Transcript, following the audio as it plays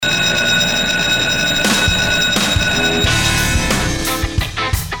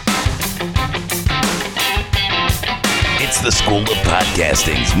School of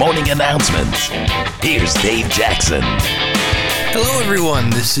Podcasting's morning announcements. Here's Dave Jackson. Hello, everyone.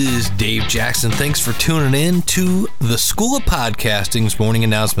 This is Dave Jackson. Thanks for tuning in to the School of Podcasting's morning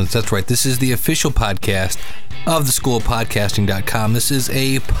announcements. That's right. This is the official podcast of the School of Podcasting.com. This is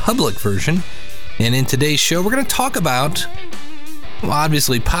a public version. And in today's show, we're going to talk about, well,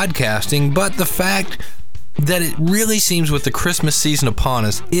 obviously, podcasting, but the fact that it really seems with the Christmas season upon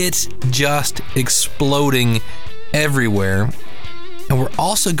us, it's just exploding everywhere. And we're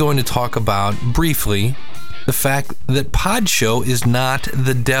also going to talk about, briefly, the fact that PODSHOW is not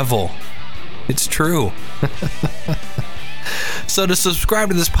the devil. It's true. So to subscribe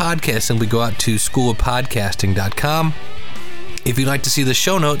to this podcast, simply go out to schoolofpodcasting.com. If you'd like to see the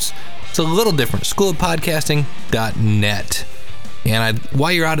show notes, it's a little different, schoolofpodcasting.net. And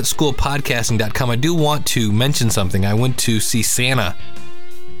while you're out at schoolofpodcasting.com, I do want to mention something. I went to see Santa,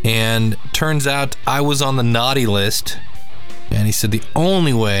 and turns out I was on the naughty list. And he said the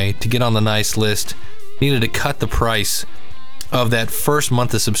only way to get on the nice list needed to cut the price of that first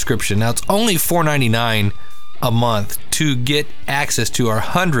month of subscription. Now, it's only $4.99 a month to get access to our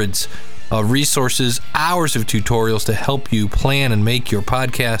hundreds of resources, hours of tutorials to help you plan and make your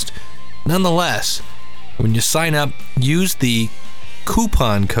podcast. Nonetheless, when you sign up, use the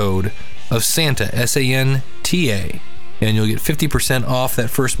coupon code of Santa, S-A-N-T-A, and you'll get 50% off that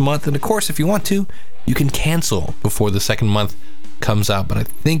first month. And of course, if you want to, you can cancel before the second month comes out, but I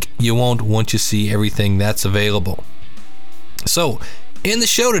think you won't once you see everything that's available. So, in the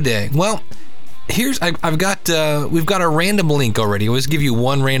show today, well, we've got a random link already. I always give you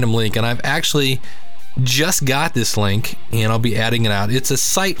one random link, and I've actually just got this link, and I'll be adding it out. It's a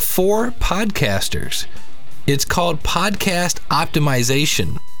site for podcasters. It's called Podcast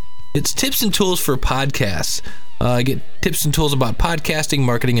Optimization. It's tips and tools for podcasts. Get tips and tools about podcasting,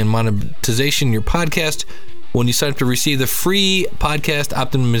 marketing, and monetization in your podcast when you sign up to receive the free Podcast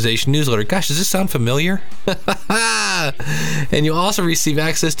Optimization newsletter. Gosh, does this sound familiar? And you'll also receive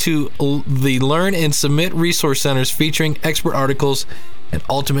access to the Learn and Submit resource centers featuring expert articles and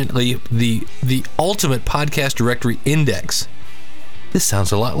ultimately the ultimate podcast directory index. This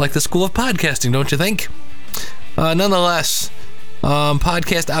sounds a lot like the School of Podcasting, don't you think? Nonetheless,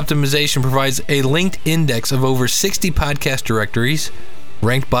 Podcast Optimization provides a linked index of over 60 podcast directories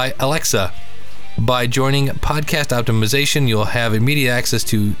ranked by Alexa. By joining Podcast Optimization, you'll have immediate access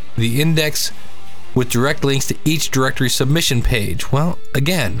to the index with direct links to each directory submission page. Well,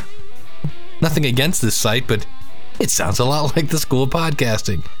 again, nothing against this site, but it sounds a lot like the School of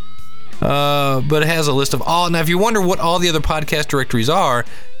Podcasting. But it has a list of all. Now, if you wonder what all the other podcast directories are,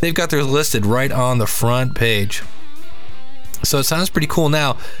 they've got theirs listed right on the front page. So it sounds pretty cool.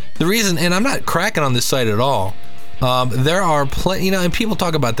 Now, the reason, and I'm not cracking on this site at all, there are plenty, and people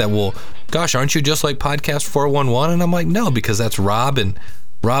talk about that. Well, gosh, aren't you just like Podcast 411? And I'm like, no, because that's Rob, and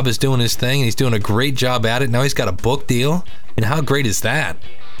Rob is doing his thing, and he's doing a great job at it. Now he's got a book deal, and how great is that?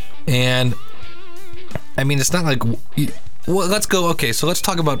 And I mean, it's not like, well, let's go. Okay, so let's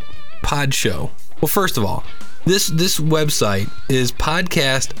talk about PODSHOW. Well, first of all, this website is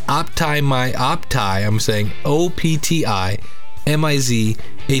Podcast Optimizato. I'm saying OPTIMIZATO.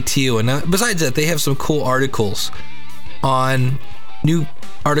 And now, besides that, they have some cool articles on new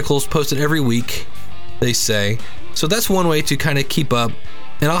articles posted every week, they say. So that's one way to kind of keep up.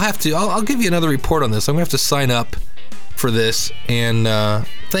 And I'll give you another report on this. I'm gonna have to sign up for this. And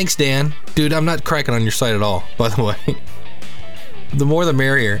thanks, Dan. Dude, I'm not cracking on your site at all, by the way. The more the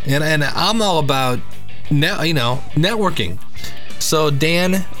merrier. And I'm all about networking. So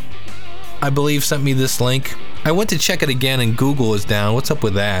Dan, I believe, sent me this link. I went to check it again and Google is down. What's up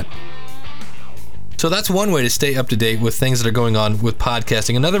with that? So that's one way to stay up to date with things that are going on with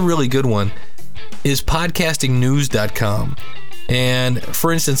podcasting. Another really good one is podcastingnews.com. And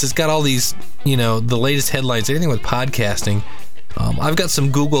for instance, it's got all these, the latest headlines, anything with podcasting. I've got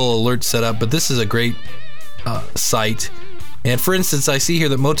some Google alerts set up, but this is a great site. And for instance, I see here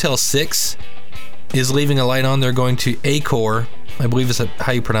that Motel 6 is leaving a light on. They're going to Acor, I believe is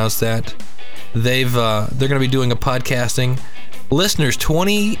how you pronounce that. They're going to be doing a podcasting. Listeners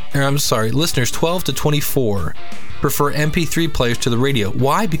 12 to 24 prefer MP3 players to the radio.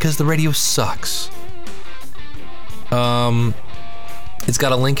 Why? Because the radio sucks. It's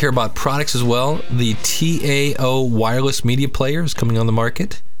got a link here about products as well. The TAO wireless media player is coming on the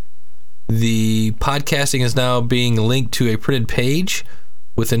market. The podcasting is now being linked to a printed page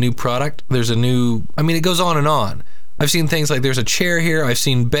with a new product. It goes on and on. I've seen things like there's a chair here. I've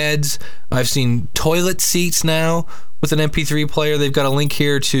seen beds. I've seen toilet seats now with an MP3 player. They've got a link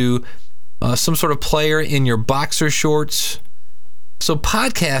here to some sort of player in your boxer shorts. So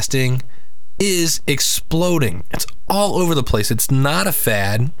podcasting is exploding. It's all over the place. It's not a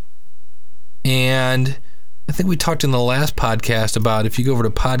fad. And I think we talked in the last podcast about if you go over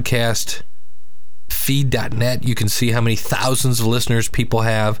to podcastfeed.net, you can see how many thousands of listeners people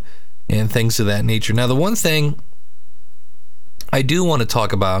have and things of that nature. Now, the one thing I do want to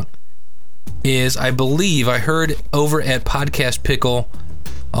talk about is I believe I heard over at Podcast Pickle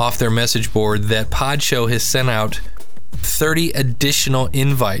off their message board that PodShow has sent out 30 additional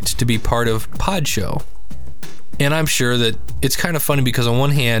invites to be part of PodShow. And I'm sure that it's kind of funny because on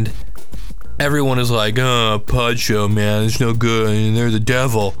one hand, everyone is like, PodShow, man, it's no good, and they're the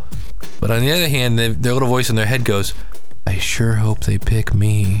devil. But on the other hand, their little voice in their head goes, I sure hope they pick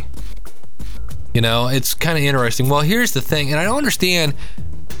me. You know, it's kind of interesting. Well, here's the thing, and I don't understand.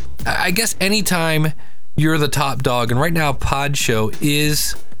 I guess anytime you're the top dog, and right now PodShow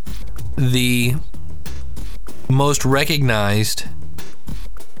is the most recognized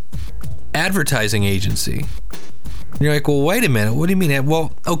advertising agency. And you're like, well, wait a minute. What do you mean?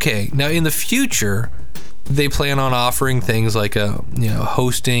 Well, okay. Now, in the future, they plan on offering things like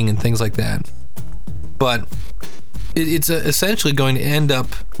hosting and things like that. But it's essentially going to end up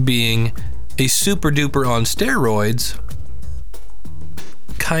being a super duper on steroids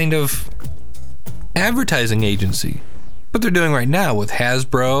kind of advertising agency. What they're doing right now with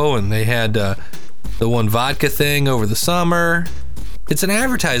Hasbro, and they had the one vodka thing over the summer. It's an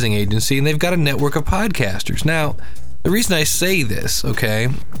advertising agency, and they've got a network of podcasters. Now, the reason I say this, okay,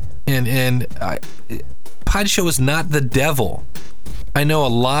 and PodShow is not the devil. I know a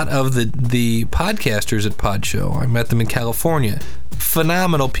lot of the podcasters at PodShow. I met them in California.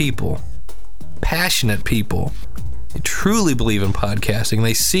 Phenomenal people. Passionate people. They truly believe in podcasting.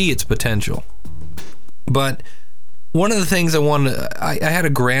 They see its potential. But one of the things I had a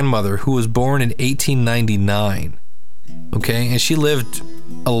grandmother who was born in 1899, okay? And she lived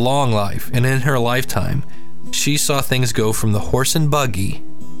a long life. And in her lifetime, she saw things go from the horse and buggy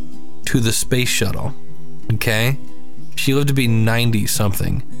to the space shuttle, okay? She lived to be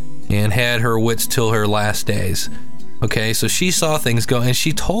 90-something and had her wits till her last days, okay? So she saw things go, and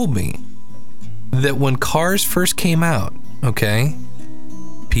she told me that when cars first came out, okay,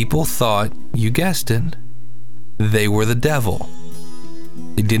 people thought, you guessed it, they were the devil.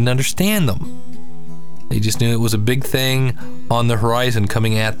 They didn't understand them. They just knew it was a big thing on the horizon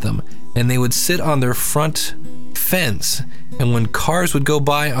coming at them. And they would sit on their front fence, and when cars would go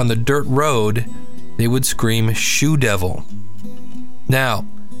by on the dirt road, they would scream, "Shoe devil." Now,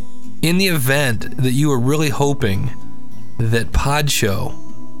 in the event that you were really hoping that PodShow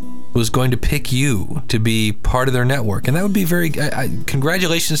was going to pick you to be part of their network, and that would be very...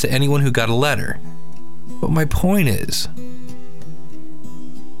 congratulations to anyone who got a letter. But my point is,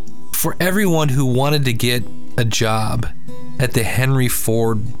 for everyone who wanted to get a job at the Henry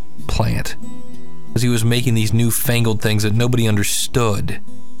Ford plant, because he was making these newfangled things that nobody understood,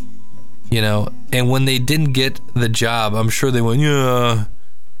 you know, and when they didn't get the job, I'm sure they went, yeah,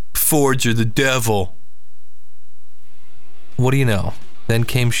 Fords are the devil. What do you know? Then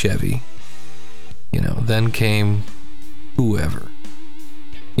came Chevy, you know, then came whoever,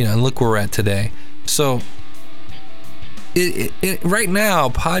 you know, and look where we're at today. So right now,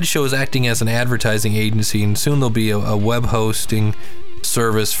 PodShow is acting as an advertising agency, and soon there'll be a web hosting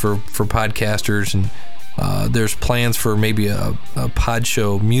service for podcasters, and there's plans for maybe a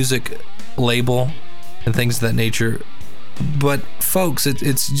PodShow music label and things of that nature. But folks,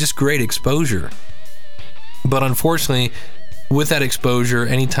 it's just great exposure. But unfortunately, with that exposure,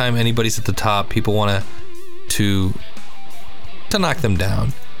 anytime anybody's at the top, people want to knock them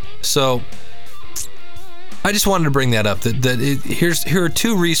down. So I just wanted to bring that up. Here are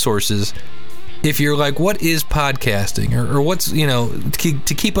two resources. If you're like, what is podcasting, or what's, you know,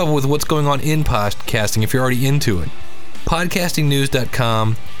 to keep up with what's going on in podcasting, if you're already into it,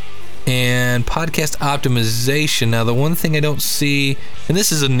 podcastingnews.com and Podcast Optimization. Now, the one thing I don't see, and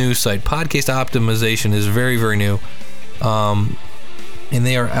this is a new site, Podcast Optimization is very, very new, and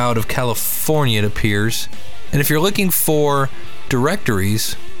they are out of California, it appears. And if you're looking for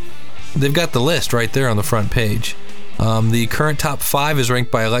directories, they've got the list right there on the front page. The current top 5 is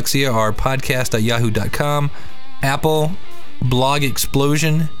ranked by Alexia are podcast.yahoo.com, Apple, Blog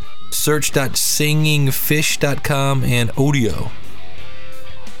Explosion, search.singingfish.com, and Odeo.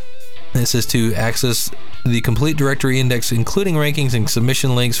 This is to access the complete directory index, including rankings and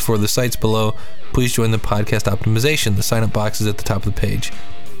submission links for the sites below. Please join the Podcast Optimization. The sign-up box is at the top of the page.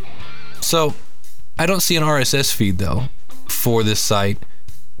 So, I don't see an RSS feed, though, for this site,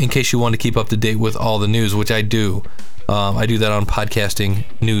 in case you want to keep up to date with all the news, which I do. I do that on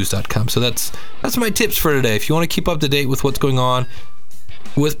podcastingnews.com. So that's my tips for today. If you want to keep up to date with what's going on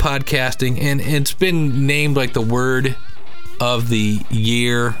with podcasting, and it's been named like the word of the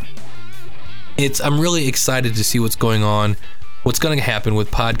year. I'm really excited to see what's going on, what's going to happen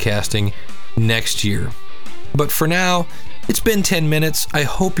with podcasting next year. But for now, it's been 10 minutes. I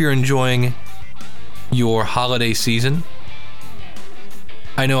hope you're enjoying your holiday season.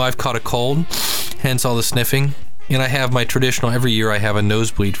 I know I've caught a cold, hence all the sniffing. And I have my traditional, every year I have a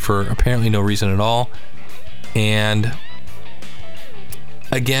nosebleed for apparently no reason at all. And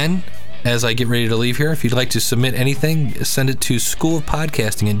again, as I get ready to leave here, if you'd like to submit anything, send it to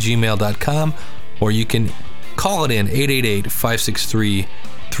schoolofpodcasting@gmail.com, or you can call it in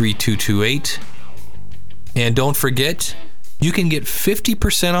 888-563-3228. And don't forget, you can get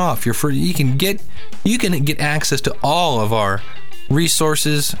 50% off your first. You can get access to all of our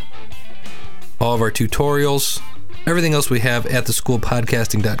resources, all of our tutorials, everything else we have at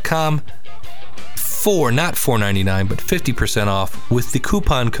theschoolpodcasting.com for not $4.99 but 50% off with the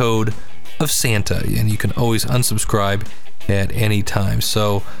coupon code of Santa, and you can always unsubscribe at any time.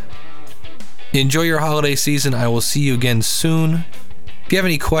 So enjoy your holiday season. I will see you again soon. If you have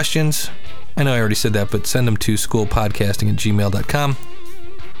any questions, I know I already said that, but send them to schoolpodcasting@gmail.com.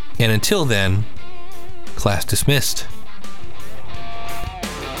 And until then, class dismissed.